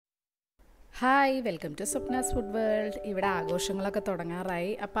Hi welcome to Swapna's food world. ഇവിടെ ആഘോഷങ്ങളൊക്കെ തുടങ്ങാറായി.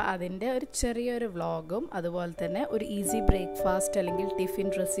 അപ്പോൾ അതിൻ്റെ ഒരു ചെറിയൊരു വ്ളോഗും അതുപോലെ തന്നെ ഒരു ഈസി ബ്രേക്ക്ഫാസ്റ്റ് അല്ലെങ്കിൽ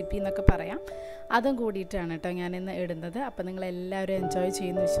ടിഫിൻ റെസിപ്പി എന്നൊക്കെ പറയാം, അതും കൂടിയിട്ടാണ് കേട്ടോ ഞാനിന്ന് ഇടുന്നത്. അപ്പോൾ നിങ്ങളെല്ലാവരും എൻജോയ്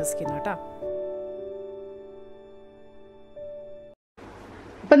ചെയ്യുമെന്ന് വിശ്വസിക്കുന്നു കേട്ടോ.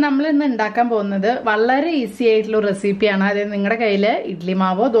 അപ്പം നമ്മൾ ഇന്ന് ഉണ്ടാക്കാൻ പോകുന്നത് വളരെ ഈസി ആയിട്ടുള്ള റെസിപ്പിയാണ്. അതായത് നിങ്ങളുടെ കയ്യിൽ ഇഡ്ലി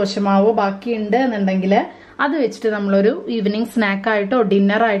മാവോ ദോശമാവോ ബാക്കിയുണ്ട് എന്നുണ്ടെങ്കിൽ അത് വെച്ചിട്ട് നമ്മളൊരു ഈവനിങ് സ്നാക്കായിട്ടോ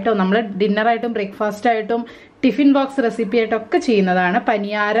ഡിന്നറായിട്ടോ, നമ്മൾ ഡിന്നറായിട്ടും ബ്രേക്ക്ഫാസ്റ്റ് ആയിട്ടും ടിഫിൻ ബോക്സ് റെസിപ്പി ആയിട്ടൊക്കെ ചെയ്യുന്നതാണ്.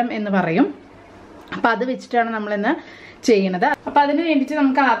 പനിയാരം എന്ന് പറയും. അപ്പം അത് വെച്ചിട്ടാണ് നമ്മളിന്ന് ചെയ്യുന്നത്. അപ്പം അതിന് വേണ്ടിയിട്ട്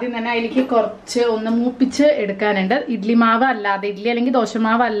നമുക്ക് ആദ്യം തന്നെ അതിലേക്ക് കുറച്ച് ഒന്ന് മൂപ്പിച്ച് എടുക്കാനുണ്ട്. ഇഡ്ലി മാവ് അല്ലാതെ, ഇഡ്ലി അല്ലെങ്കിൽ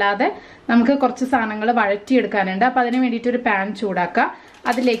ദോശമാവ് അല്ലാതെ നമുക്ക് കുറച്ച് സാധനങ്ങൾ വഴറ്റിയെടുക്കാനുണ്ട്. അപ്പം അതിന് വേണ്ടിയിട്ട് ഒരു പാൻ ചൂടാക്കുക.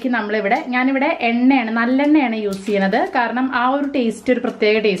 അതിലേക്ക് ഞാനിവിടെ എണ്ണയാണ്, നല്ലെണ്ണയാണ് യൂസ് ചെയ്യുന്നത്. കാരണം ആ ഒരു ടേസ്റ്റ് ഒരു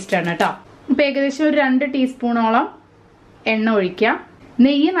പ്രത്യേക ടേസ്റ്റാണ് കേട്ടോ. ഇപ്പം ഏകദേശം ഒരു 2 ടീസ്പൂണോളം എണ്ണ ഒഴിക്കാം.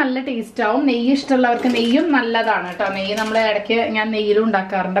 നെയ്യ് നല്ല ടേസ്റ്റ് ആവും. നെയ്യ് ഇഷ്ടമുള്ളവർക്ക് നെയ്യും നല്ലതാണ് കേട്ടോ. നെയ്യ് നമ്മൾ ഇടയ്ക്ക് ഞാൻ നെയ്യിലും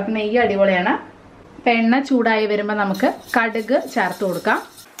ഉണ്ടാക്കാറുണ്ട്. അപ്പം നെയ്യ് അടിപൊളിയാണ്. അപ്പം എണ്ണ ചൂടായി വരുമ്പോൾ നമുക്ക് കടുക് ചേർത്ത് കൊടുക്കാം.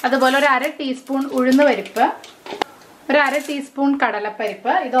 അതുപോലെ ഒരു 1/2 ടീസ്പൂൺ ഉഴുന്ന് പരിപ്പ്, ഒരു 1/2 ടീസ്പൂൺ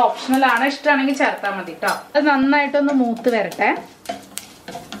കടലപ്പരിപ്പ്. ഇത് ഓപ്ഷണൽ ആണ്, ഇഷ്ടമാണെങ്കിൽ ചേർത്താൽ മതി കേട്ടോ. അത് നന്നായിട്ടൊന്ന് മൂത്ത് വരട്ടെ.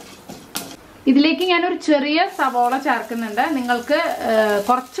 ഇതിലേക്ക് ഞാനൊരു ചെറിയ സവോള ചേർക്കുന്നുണ്ട്. നിങ്ങൾക്ക്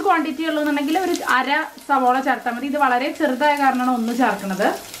കുറച്ച് ക്വാണ്ടിറ്റി ഉള്ളതെന്നുണ്ടെങ്കിൽ ഒരു 1/2 സവോള ചേർത്താൽ മതി. ഇത് വളരെ ചെറുതായ കാരണമാണ് 1 ചേർക്കുന്നത്.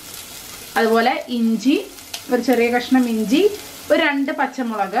 അതുപോലെ ഇഞ്ചി, ഒരു ചെറിയ കഷ്ണം ഇഞ്ചി, ഒരു 2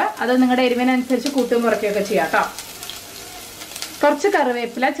 പച്ചമുളക്. അത് നിങ്ങളുടെ എരിവിനനുസരിച്ച് കൂട്ടും കുറയ്ക്കുകയൊക്കെ ചെയ്യാം കേട്ടോ. കുറച്ച്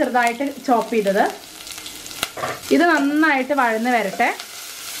കറിവേപ്പില ചെറുതായിട്ട് ചോപ്പ് ചെയ്തത്. ഇത് നന്നായിട്ട് വഴന്ന് വരട്ടെ.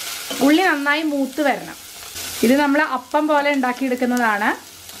 ഉള്ളി നന്നായി മൂത്ത് വരണം. ഇത് നമ്മൾ അപ്പം പോലെ ഉണ്ടാക്കിയെടുക്കുന്നതാണ്.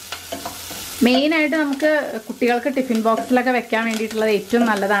 മെയിനായിട്ട് നമുക്ക് കുട്ടികൾക്ക് ടിഫിൻ ബോക്സിലൊക്കെ വെക്കാൻ വേണ്ടിയിട്ടുള്ളത് ഏറ്റവും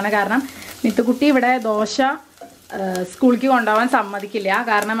നല്ലതാണ്. കാരണം നിത്തുകുട്ടി ഇവിടെ ദോശ സ്കൂളിലേക്ക് കൊണ്ടുപോകാൻ സമ്മതിക്കില്ല.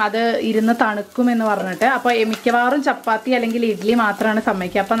 കാരണം അത് ഇരുന്ന് തണുക്കുമെന്ന് പറഞ്ഞിട്ട്. അപ്പോൾ മിക്കവാറും ചപ്പാത്തി അല്ലെങ്കിൽ ഇഡ്ഡലി മാത്രമാണ്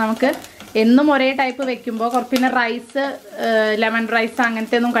സമ്മതിക്കുക. അപ്പോൾ നമുക്ക് എന്നും ഒരേ ടൈപ്പ് വെക്കുമ്പോൾ പിന്നെ റൈസ്, ലെമൺ റൈസ്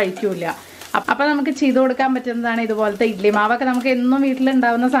അങ്ങനത്തെ ഒന്നും കഴിക്കൂല. അപ്പം നമുക്ക് ചെയ്ത് കൊടുക്കാൻ പറ്റുന്നതാണ് ഇതുപോലത്തെ ഇഡ്ലി മാവൊക്കെ. നമുക്ക് എന്നും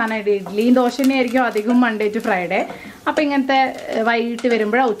വീട്ടിലുണ്ടാവുന്ന സാധനമായിട്ട് ഇഡ്ഡലിയും ദോശയും ആയിരിക്കും അധികം മൺഡേ ടു ഫ്രൈഡേ. അപ്പം ഇങ്ങനത്തെ വൈകിട്ട്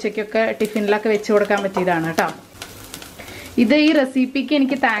വരുമ്പോഴോ ഉച്ചയ്ക്കൊക്കെ ടിഫിനിലൊക്കെ വെച്ച് കൊടുക്കാൻ പറ്റിയതാണ് കേട്ടോ. ഇത് ഈ റെസിപ്പിക്ക്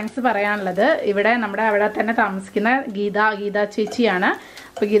എനിക്ക് താങ്ക്സ് പറയാനുള്ളത് ഇവിടെ നമ്മുടെ അവിടെ തന്നെ താമസിക്കുന്ന ഗീത ചേച്ചിയാണ്.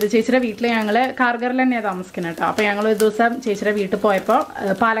 അപ്പോൾ ഗീത ചേച്ചിയുടെ വീട്ടിൽ ഞങ്ങൾ കാർഗറിൽ തന്നെയാണ് താമസിക്കുന്നത് കേട്ടോ. അപ്പോൾ ഞങ്ങൾ ഒരു ദിവസം ചേച്ചിയുടെ വീട്ടിൽ പോയപ്പോൾ,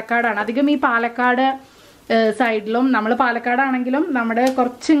 പാലക്കാടാണ് അധികം, ഈ പാലക്കാട് സൈഡിലും, നമ്മൾ പാലക്കാടാണെങ്കിലും നമ്മുടെ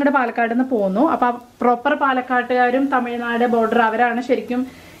കുറച്ച് ഇങ്ങോട്ട് പാലക്കാട് നിന്ന് പോന്നു. അപ്പം പ്രോപ്പർ പാലക്കാട്ടുകാരും തമിഴ്നാട് ബോർഡർ അവരാണ് ശരിക്കും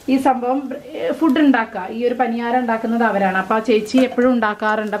ഈ സംഭവം ഫുഡ് ഉണ്ടാക്കുക. ഈ ഒരു പനിയാരം ഉണ്ടാക്കുന്നത് അവരാണ്. അപ്പോൾ ആ ചേച്ചി എപ്പോഴും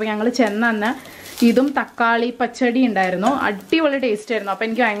ഉണ്ടാക്കാറുണ്ട്. അപ്പോൾ ഞങ്ങൾ ചെന്നന്ന് ഇതും തക്കാളി പച്ചടി ഉണ്ടായിരുന്നു. അടിപൊളി ടേസ്റ്റ് ആയിരുന്നു. അപ്പോൾ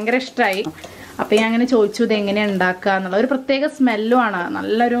എനിക്ക് ഭയങ്കര ഇഷ്ടമായി. അപ്പം ഞാൻ അങ്ങനെ ചോദിച്ചു ഇത് എങ്ങനെയാണ് ഉണ്ടാക്കുക എന്നുള്ള. ഒരു പ്രത്യേക സ്മെല്ലുമാണ്,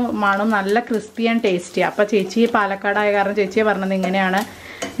 നല്ലൊരു മണം, നല്ല ക്രിസ്പി ആൻഡ് ടേസ്റ്റി. അപ്പം ചേച്ചി പാലക്കാടായ കാരണം ചേച്ചിയെ പറഞ്ഞത് ഇങ്ങനെയാണ്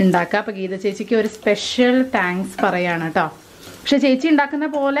ഉണ്ടാക്കുക. അപ്പം ഗീത ചേച്ചിക്ക് ഒരു സ്പെഷ്യൽ താങ്ക്സ് പറയാണ് കേട്ടോ. പക്ഷെ ചേച്ചി ഉണ്ടാക്കുന്ന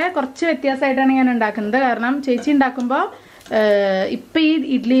പോലെ കുറച്ച് വ്യത്യാസമായിട്ടാണ് ഞാൻ ഉണ്ടാക്കുന്നത്. കാരണം ചേച്ചി ഉണ്ടാക്കുമ്പോൾ ഇപ്പം ഈ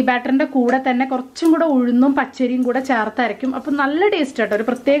ഇഡ്ലി ബാറ്ററിൻ്റെ കൂടെ തന്നെ കുറച്ചും കൂടെ ഉഴുന്നും പച്ചരിയും കൂടെ ചേർത്തരയ്ക്കും. അപ്പം നല്ല ടേസ്റ്റ് കേട്ടോ, ഒരു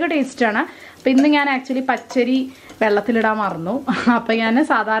പ്രത്യേക ടേസ്റ്റാണ്. അപ്പം ഇന്ന് ഞാൻ ആക്ച്വലി പച്ചരി വെള്ളത്തിലിടാൻ മറന്നു. അപ്പം ഞാൻ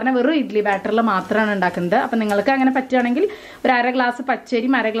സാധാരണ വെറും ഇഡ്ലി ബാറ്ററിൽ മാത്രമാണ് ഉണ്ടാക്കുന്നത്. അപ്പം നിങ്ങൾക്ക് അങ്ങനെ പറ്റുകയാണെങ്കിൽ ഒരു 1/2 ഗ്ലാസ്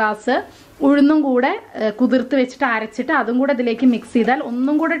പച്ചരിയും 1/2 ഗ്ലാസ് ഉഴുന്നും കൂടെ കുതിർത്ത് വെച്ചിട്ട് അരച്ചിട്ട് അതും കൂടെ ഇതിലേക്ക് മിക്സ് ചെയ്താൽ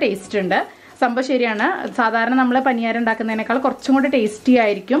ഒന്നും കൂടെ ടേസ്റ്റ് ഉണ്ട്. സംഭവം ശരിയാണ്. സാധാരണ നമ്മൾ പനിയാരം ഉണ്ടാക്കുന്നതിനേക്കാൾ കുറച്ചും കൂടെ ടേസ്റ്റി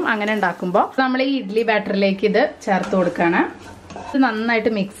ആയിരിക്കും അങ്ങനെ ഉണ്ടാക്കുമ്പോൾ. നമ്മൾ ഈ ഇഡ്ലി ബാറ്ററിലേക്ക് ഇത് ചേർത്ത് കൊടുക്കുകയാണ്. ഇത്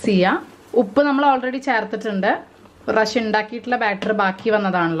നന്നായിട്ട് മിക്സ് ചെയ്യുക. ഉപ്പ് നമ്മൾ ഓൾറെഡി ചേർത്തിട്ടുണ്ട്. പ്രാവശ്യം ഉണ്ടാക്കിയിട്ടുള്ള ബാറ്റർ ബാക്കി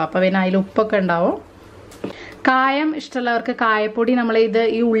വന്നതാണല്ലോ, അപ്പോൾ പിന്നെ അതിൽ ഉപ്പൊക്കെ ഉണ്ടാവും. കായം ഇഷ്ടമുള്ളവർക്ക് കായപ്പൊടി, നമ്മൾ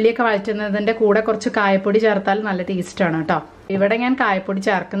ഈ ഉള്ളിയൊക്കെ വഴറ്റുന്നതിൻ്റെ കൂടെ കുറച്ച് കായപ്പൊടി ചേർത്താൽ നല്ല ടേസ്റ്റാണ് കേട്ടോ. ഇവിടെ ഞാൻ കായപ്പൊടി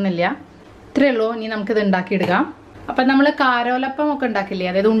ചേർക്കുന്നില്ല. ഇത്രയേ ഉള്ളൂ. ഇനി നമുക്കിത് ഉണ്ടാക്കിയെടുക്കാം. അപ്പം നമ്മൾ കാരോലപ്പം ഒക്കെ ഉണ്ടാക്കില്ലേ,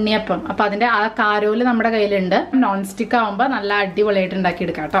 അതായത് ഉണ്ണിയപ്പം. അപ്പം അതിൻ്റെ ആ കാരോല് നമ്മുടെ കയ്യിലുണ്ട്. നോൺ സ്റ്റിക്ക് ആകുമ്പോൾ നല്ല അടിപൊളിയായിട്ട്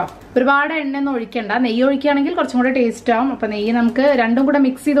ഉണ്ടാക്കിയെടുക്കാം കേട്ടോ. ഒരുപാട് എണ്ണയൊന്നും ഒഴിക്കണ്ട. നെയ്യ് ഒഴിക്കുകയാണെങ്കിൽ കുറച്ചും കൂടെ ടേസ്റ്റ് ആവും. അപ്പം നെയ്യ് നമുക്ക് രണ്ടും കൂടെ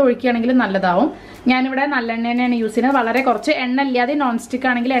മിക്സ് ചെയ്ത് ഒഴിക്കുകയാണെങ്കിൽ നല്ലതാവും. ഞാനിവിടെ നല്ലെണ്ണ തന്നെയാണ് യൂസ് ചെയ്യുന്നത്. വളരെ കുറച്ച് എണ്ണ ഇല്ലാതെ, നോൺ സ്റ്റിക്ക്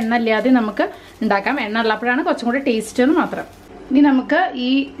ആണെങ്കിൽ എണ്ണ ഇല്ലാതെ നമുക്ക് ഉണ്ടാക്കാം. എണ്ണ ഉള്ളപ്പോഴാണ് കുറച്ചും കൂടെ ടേസ്റ്റ് എന്ന് മാത്രം. ഇനി നമുക്ക്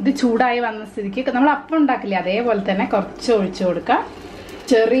ഇത് ചൂടായി വന്ന സ്ഥിതിക്ക് നമ്മൾ അപ്പം ഉണ്ടാക്കില്ലേ അതേപോലെ തന്നെ കുറച്ച് ഒഴിച്ചു കൊടുക്കാം.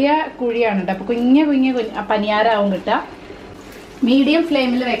 ചെറിയ കുഴിയാണ് കേട്ടോ. അപ്പോൾ കുഞ്ഞ പനിയാരാവും കിട്ടുക. മീഡിയം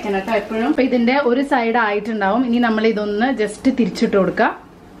ഫ്ലെയിമിൽ വെക്കണം കേട്ടോ എപ്പോഴും. അപ്പോൾ ഇതിൻ്റെ ഒരു സൈഡ് ആയിട്ടുണ്ടാവും. ഇനി നമ്മൾ ഇതൊന്ന് ജസ്റ്റ് തിരിച്ചിട്ട് കൊടുക്കുക.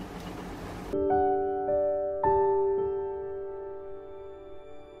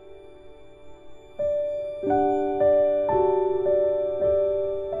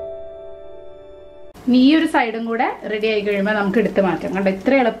 ഈ ഒരു സൈഡും കൂടെ റെഡി ആയി കഴിയുമ്പോൾ നമുക്ക് എടുത്ത് മാറ്റാം. കണ്ടോ,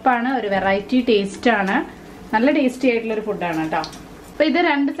 ഇത്ര എളുപ്പമാണ്. ഒരു വെറൈറ്റി ടേസ്റ്റാണ്. നല്ല ടേസ്റ്റി ആയിട്ടുള്ളൊരു ഫുഡാണ് കേട്ടോ. അപ്പോൾ ഇത്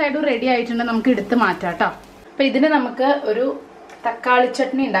രണ്ട് സൈഡും റെഡി ആയിട്ടുണ്ട്. നമുക്ക് എടുത്ത് മാറ്റാം കേട്ടോ. അപ്പോൾ ഇതിന് നമുക്ക് ഒരു തക്കാളി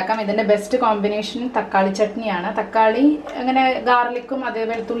ചട്നി ഉണ്ടാക്കാം. ഇതിന്റെ ബെസ്റ്റ് കോമ്പിനേഷൻ തക്കാളി ചട്നിയാണ്. തക്കാളി അങ്ങനെ ഗാർലിക്കും അതേ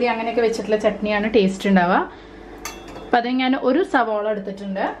വെളുത്തുള്ളി അങ്ങനെയൊക്കെ വെച്ചിട്ടുള്ള ചട്നിയാണ് ടേസ്റ്റ് ഉണ്ടാവുക. അപ്പം അതിന് ഞാൻ ഒരു സവോള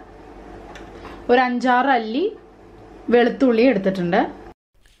എടുത്തിട്ടുണ്ട്, ഒരു 5-6 അല്ലി വെളുത്തുള്ളി എടുത്തിട്ടുണ്ട്.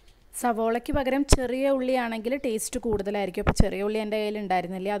 സവോളയ്ക്ക് പകരം ചെറിയ ഉള്ളിയാണെങ്കിൽ ടേസ്റ്റ് കൂടുതലായിരിക്കും. അപ്പോൾ ചെറിയ ഉള്ളി എൻ്റെ കയ്യിൽ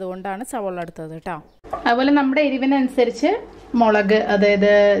ഉണ്ടായിരുന്നില്ല, അതുകൊണ്ടാണ് സവോള എടുത്തത് കേട്ടോ. അതുപോലെ നമ്മുടെ എരിവിനനുസരിച്ച് മുളക്,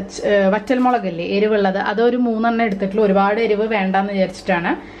 അതായത് വറ്റൽ മുളകല്ലേ എരിവുള്ളത്, അതൊരു 3 എണ്ണം എടുത്തിട്ടുള്ളൂ. ഒരുപാട് എരിവ് വേണ്ടാന്ന്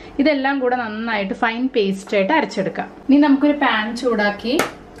വിചാരിച്ചിട്ടാണ്. ഇതെല്ലാം കൂടെ നന്നായിട്ട് ഫൈൻ പേസ്റ്റ് ആയിട്ട് അരച്ചെടുക്കാം. ഇനി നമുക്കൊരു പാൻ ചൂടാക്കി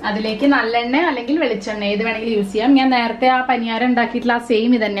അതിലേക്ക് നല്ലെണ്ണ അല്ലെങ്കിൽ വെളിച്ചെണ്ണ ഏത് വേണമെങ്കിലും യൂസ് ചെയ്യാം. ഞാൻ നേരത്തെ ആ പനിയാരം ഉണ്ടാക്കിയിട്ടുള്ള ആ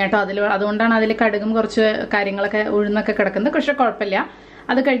സെയിം ഇത് തന്നെ കേട്ടോ. അതുകൊണ്ടാണ് അതിൽ കടുകും കുറച്ച് കാര്യങ്ങളൊക്കെ ഉഴുന്നൊക്കെ കിടക്കുന്നത്. പക്ഷെ കുഴപ്പമില്ല,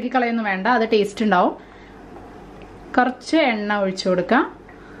 അത് കഴുകി കളയൊന്നും വേണ്ട, അത് ടേസ്റ്റ് ഉണ്ടാവും. കുറച്ച് എണ്ണ ഒഴിച്ചു കൊടുക്കാം.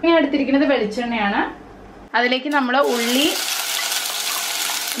 ഞാൻ എടുത്തിരിക്കുന്നത് വെളിച്ചെണ്ണയാണ്. അതിലേക്ക് നമ്മൾ ഉള്ളി,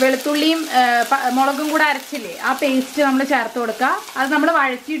 വെളുത്തുള്ളിയും മുളകും കൂടെ അരച്ചില്ലേ, ആ പേസ്റ്റ് നമ്മൾ ചേർത്ത് കൊടുക്കുക. അത് നമ്മൾ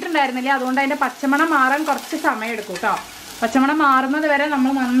വഴറ്റിയിട്ടുണ്ടായിരുന്നില്ല, അതുകൊണ്ട് അതിന്റെ പച്ചമണം മാറാൻ കുറച്ച് സമയം എടുക്കും കേട്ടോ. പച്ചമണം മാറുന്നത് വരെ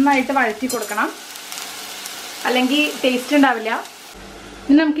നമ്മൾ നന്നായിട്ട് വഴറ്റി കൊടുക്കണം, അല്ലെങ്കിൽ ടേസ്റ്റ് ഉണ്ടാവില്ല.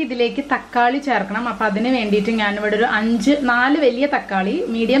 ഇനി നമുക്ക് ഇതിലേക്ക് തക്കാളി ചേർക്കണം. അപ്പം അതിന് വേണ്ടിയിട്ട് ഞാനിവിടെ ഒരു 4 വലിയ തക്കാളി,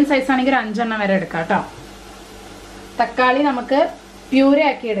 മീഡിയം സൈസ് ആണെങ്കിൽ ഒരു 5 എണ്ണം വരെ എടുക്കാം കേട്ടോ. തക്കാളി നമുക്ക് പ്യൂരെ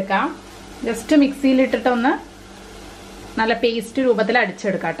ആക്കി എടുക്കാം. ജസ്റ്റ് മിക്സിയിലിട്ടിട്ടൊന്ന് നല്ല പേസ്റ്റ് രൂപത്തിൽ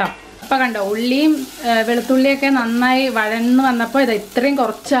അടിച്ചെടുക്കാം കേട്ടോ. അപ്പം കണ്ടോ, ഉള്ളിയും വെളുത്തുള്ളിയൊക്കെ നന്നായി വഴന്ന് വന്നപ്പോൾ ഇത് ഇത്രയും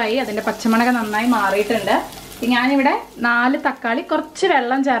കുറച്ചായി, അതിൻ്റെ പച്ചമണൊക്കെ നന്നായി മാറിയിട്ടുണ്ട്. ഞാനിവിടെ 4 തക്കാളി കുറച്ച്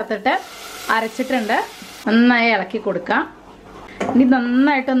വെള്ളം ചേർത്തിട്ട് അരച്ചിട്ടുണ്ട്. നന്നായി ഇളക്കി കൊടുക്കാം. ഇനി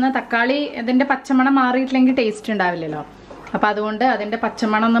നന്നായിട്ടൊന്ന്, തക്കാളി ഇതിൻ്റെ പച്ചമണം മാറിയിട്ടില്ലെങ്കിൽ ടേസ്റ്റ് ഉണ്ടാവില്ലല്ലോ. അപ്പം അതുകൊണ്ട് അതിൻ്റെ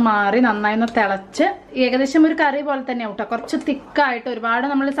പച്ചമണം ഒന്ന് മാറി നന്നായി ഒന്ന് തിളച്ച്, ഏകദേശം ഒരു കറി പോലെ തന്നെ ആവട്ടെ. കുറച്ച് തിക്കായിട്ട്, ഒരുപാട്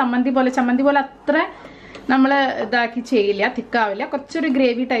നമ്മൾ ചമ്മന്തി പോലെ അത്ര നമ്മൾ ഇതാക്കി ചെയ്യില്ല, തിക്കാവില്ല. കുറച്ചൊരു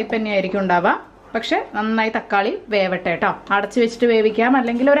ഗ്രേവി ടൈപ്പ് തന്നെയായിരിക്കും ഉണ്ടാവുക. പക്ഷെ നന്നായി തക്കാളി വേവട്ടെ കേട്ടോ. അടച്ചു വെച്ചിട്ട് വേവിക്കാം,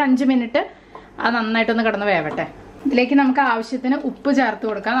 അല്ലെങ്കിൽ ഒരു 5 മിനിറ്റ് അത് നന്നായിട്ടൊന്ന് കിടന്ന് വേവട്ടെ. ഇതിലേക്ക് നമുക്ക് ആവശ്യത്തിന് ഉപ്പ് ചേർത്ത്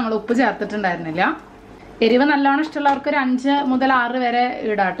കൊടുക്കാം. നമ്മൾ ഉപ്പ് ചേർത്തിട്ടുണ്ടായിരുന്നില്ല. എരിവ് നല്ലോണം ഇഷ്ടമുള്ളവർക്ക് ഒരു 5 മുതൽ 6 വരെ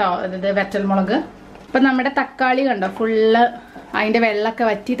ഇടാം കേട്ടോ, ഇത് വറ്റൽ മുളക്. അപ്പം നമ്മുടെ തക്കാളി കണ്ടോ, ഫുള്ള് അതിൻ്റെ വെള്ളമൊക്കെ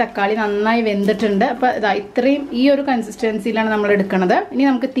വറ്റി തക്കാളി നന്നായി വെന്തിട്ടുണ്ട്. അപ്പം ഇതാ ഇത്രയും ഈ ഒരു കൺസിസ്റ്റൻസിയിലാണ് നമ്മൾ എടുക്കുന്നത്. ഇനി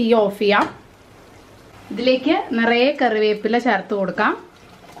നമുക്ക് തീ ഓഫ് ചെയ്യാം. ഇതിലേക്ക് നിറയെ കറിവേപ്പില ചേർത്ത് കൊടുക്കാം.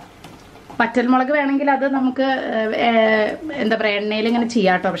 വറ്റൽമുളക് വേണമെങ്കിൽ അത് നമുക്ക് എന്താ പറയുക, എണ്ണയിൽ ഇങ്ങനെ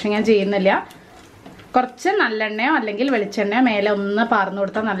ചെയ്യാം കേട്ടോ. പക്ഷെ ഞാൻ ചെയ്യുന്നില്ല. കുറച്ച് നല്ലെണ്ണയോ അല്ലെങ്കിൽ വെളിച്ചെണ്ണയോ മേലെ ഒന്ന് പാർന്നു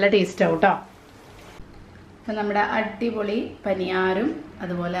കൊടുത്താൽ നല്ല ടേസ്റ്റ് ആവും കേട്ടോ. അപ്പം നമ്മുടെ അടിപൊളി പനിയാരും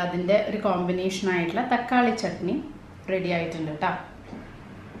അതുപോലെ അതിൻ്റെ ഒരു കോമ്പിനേഷനായിട്ടുള്ള തക്കാളി ചട്നി റെഡി ആയിട്ടുണ്ട് കേട്ടോ.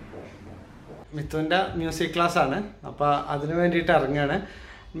 മിത്തുവിൻ്റെ മ്യൂസിക് ക്ലാസ് ആണ്, അപ്പോൾ അതിന് വേണ്ടിയിട്ട് ഇറങ്ങുകയാണ്.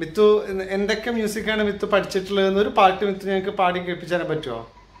 മിത്തു എന്തൊക്കെ മ്യൂസിക്കാണ് മിത്തു പഠിച്ചിട്ടുള്ളതെന്ന് ഒരു പാട്ട് മിത്തു ഞങ്ങൾക്ക് പാടി കേൾപ്പിച്ചാൽ പറ്റുമോ?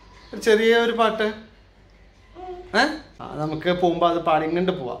 ഒരു ചെറിയ ഒരു പാട്ട് നമുക്ക് പോകുമ്പോൾ അത്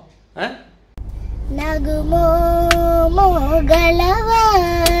പാടിങ്ങണ്ട് പോവാം. നഗുമോ മോഗളവാനി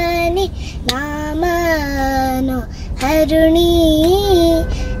നാമനോ ഹരുണി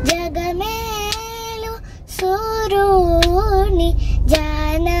ജഗമേലു സുരുണി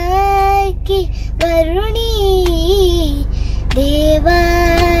ജാനകി വരുണി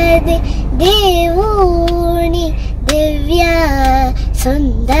ദേവാദി ദേവുണി ദിവ്യ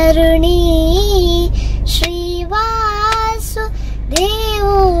സുന്ദരുണി ശ്രീവാസു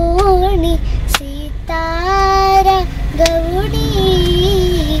ദേവുണി സീതാര ഗൗണി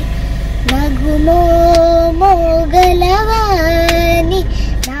നഗുമോ മോഗലവാനി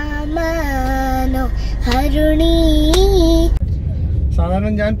നാമനോ ഹരുണി. സാധാരണ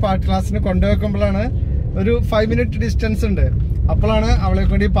ഞാൻ പാട്ട് ക്ലാസ്സിന് കൊണ്ടുവെക്കുമ്പോഴാണ് ഒരു 5 മിനിറ്റ് ഡിസ്റ്റൻസ് ഉണ്ട്, അപ്പോഴാണ് അവളെ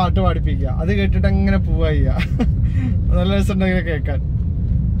കൊണ്ട് ഈ പാട്ട് പാടിപ്പിക്കുക. അത് കേട്ടിട്ട് അങ്ങനെ പോവുക ചെയ്യുക. നല്ല രസമുണ്ടെങ്കിൽ കേൾക്കാൻ.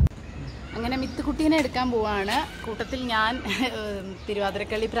 അങ്ങനെ മിത്തുക്കുട്ടീനെ എടുക്കാൻ പോവാണ്. കൂട്ടത്തിൽ ഞാൻ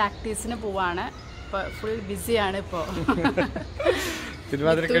തിരുവാതിരക്കളി പ്രാക്ടീസിന് പോവാണ്. ഇപ്പോൾ ഫുൾ ബിസിയാണ് ഇപ്പോൾ.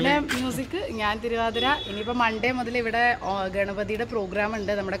 മ്യൂസിക്, ഞാൻ തിരുവാതിര. ഇനിയിപ്പോൾ മൺഡേ മുതൽ ഇവിടെ ഗണപതിയുടെ പ്രോഗ്രാം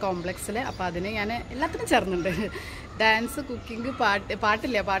ഉണ്ട് നമ്മുടെ കോംപ്ലക്സിൽ. അപ്പോൾ അതിന് ഞാൻ എല്ലാത്തിനും ചേർന്നുണ്ട്. ഡാൻസ്, കുക്കിംഗ്,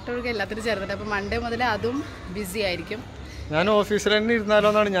 പാട്ടൊഴുകെ എല്ലാത്തിനും ചേർന്നിട്ട്. അപ്പോൾ മൺഡേ മുതൽ അതും ബിസി ആയിരിക്കും. ഞാൻ ഓഫീസിൽ തന്നെ ഇരുന്നാലോ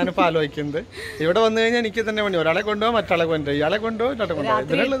എന്നാണ് ഞാനിപ്പോൾ ആലോചിക്കുന്നത്. ഇവിടെ വന്നു കഴിഞ്ഞാൽ എനിക്ക് തന്നെ പണി, ഒരാളെ കൊണ്ടുപോകാം മറ്റാളെ കൊണ്ടുപോകും, ഇയാളെ കൊണ്ടുപോകും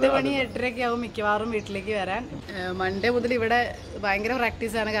 8 മണി 8:30 ആവും മിക്കവാറും വീട്ടിലേക്ക് വരാൻ. മൺഡേ മുതൽ ഇവിടെ ഭയങ്കര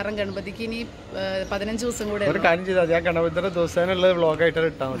പ്രാക്ടീസാണ്. കാരണം ഗണപതിക്ക് ഇനി 15 ദിവസം കൂടെ. ഒരു കാര്യം ചെയ്താൽ ഞാൻ ഗണപതിയുടെ ദിവസേനുള്ള വ്ളോഗായിട്ട്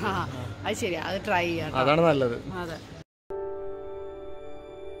ഇട്ടാൽ മതി. അത് ശരിയാ, അത് ട്രൈ ചെയ്യാം, അതാണ് നല്ലത്. അതെ.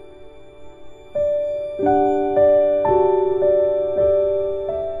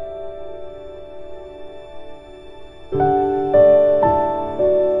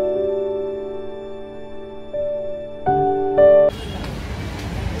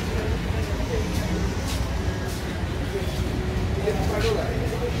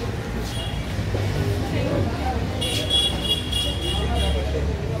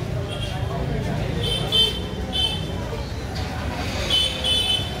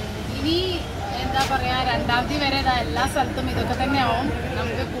 പറയാ, 2-ാം തീയതി വരെ എല്ലാ സ്ഥലത്തും ഇതൊക്കെ തന്നെയാവും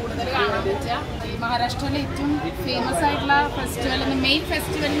നമുക്ക് കൂടുതൽ കാണാൻ പറ്റുക. ഈ മഹാരാഷ്ട്രയിലെ ഏറ്റവും ഫേമസ് ആയിട്ടുള്ള ഫെസ്റ്റിവൽ, മെയിൻ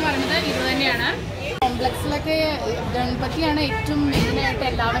ഫെസ്റ്റിവൽ എന്ന് പറയുന്നത് ഇത് തന്നെയാണ്. കോംപ്ലക്സിലൊക്കെ ഗണപതിയാണ് ഏറ്റവും മെയിനായിട്ട്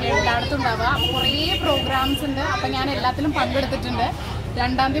എല്ലായിടത്തും ഉണ്ടാവുക. കുറേ പ്രോഗ്രാംസ് ഉണ്ട്. അപ്പം ഞാൻ എല്ലാത്തിലും പങ്കെടുത്തിട്ടുണ്ട്.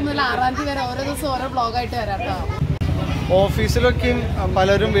 2-ാം തീയതി മുതൽ 6-ാം തീയതി വരെ ഓരോ ദിവസം ഓരോ ബ്ലോഗായിട്ട് വരാം കേട്ടോ. ഓഫീസിലൊക്കെയും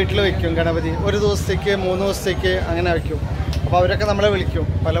പലരും വീട്ടിൽ വയ്ക്കും ഗണപതി, 1 ദിവസത്തേക്ക് 3 ദിവസത്തേക്ക് അങ്ങനെ വയ്ക്കും. അപ്പോൾ അവരൊക്കെ നമ്മളെ വിളിക്കും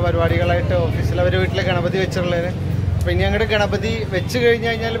പല പരിപാടികളായിട്ട്. ഓഫീസിൽ അവർ വീട്ടിൽ ഗണപതി വെച്ചിട്ടുള്ളതിന്. അപ്പോൾ ഇനി അങ്ങോട്ട് ഗണപതി വെച്ച് കഴിഞ്ഞ്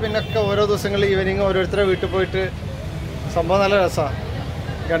കഴിഞ്ഞാൽ പിന്നൊക്കെ ഓരോ ദിവസങ്ങളിൽ ഈവനിങ് ഓരോരുത്തരുടെ വീട്ടിൽ പോയിട്ട് സംഭവം നല്ല രസമാണ്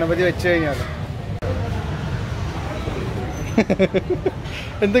ഗണപതി വെച്ച് കഴിഞ്ഞാൽ.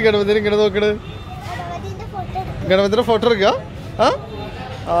 എന്ത് ഗണപതിനെ ഇങ്ങനെ നോക്കണത്? ഗണപതിയുടെ ഫോട്ടോ എടുക്കുക.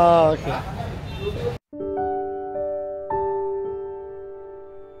 ആ ഓക്കെ.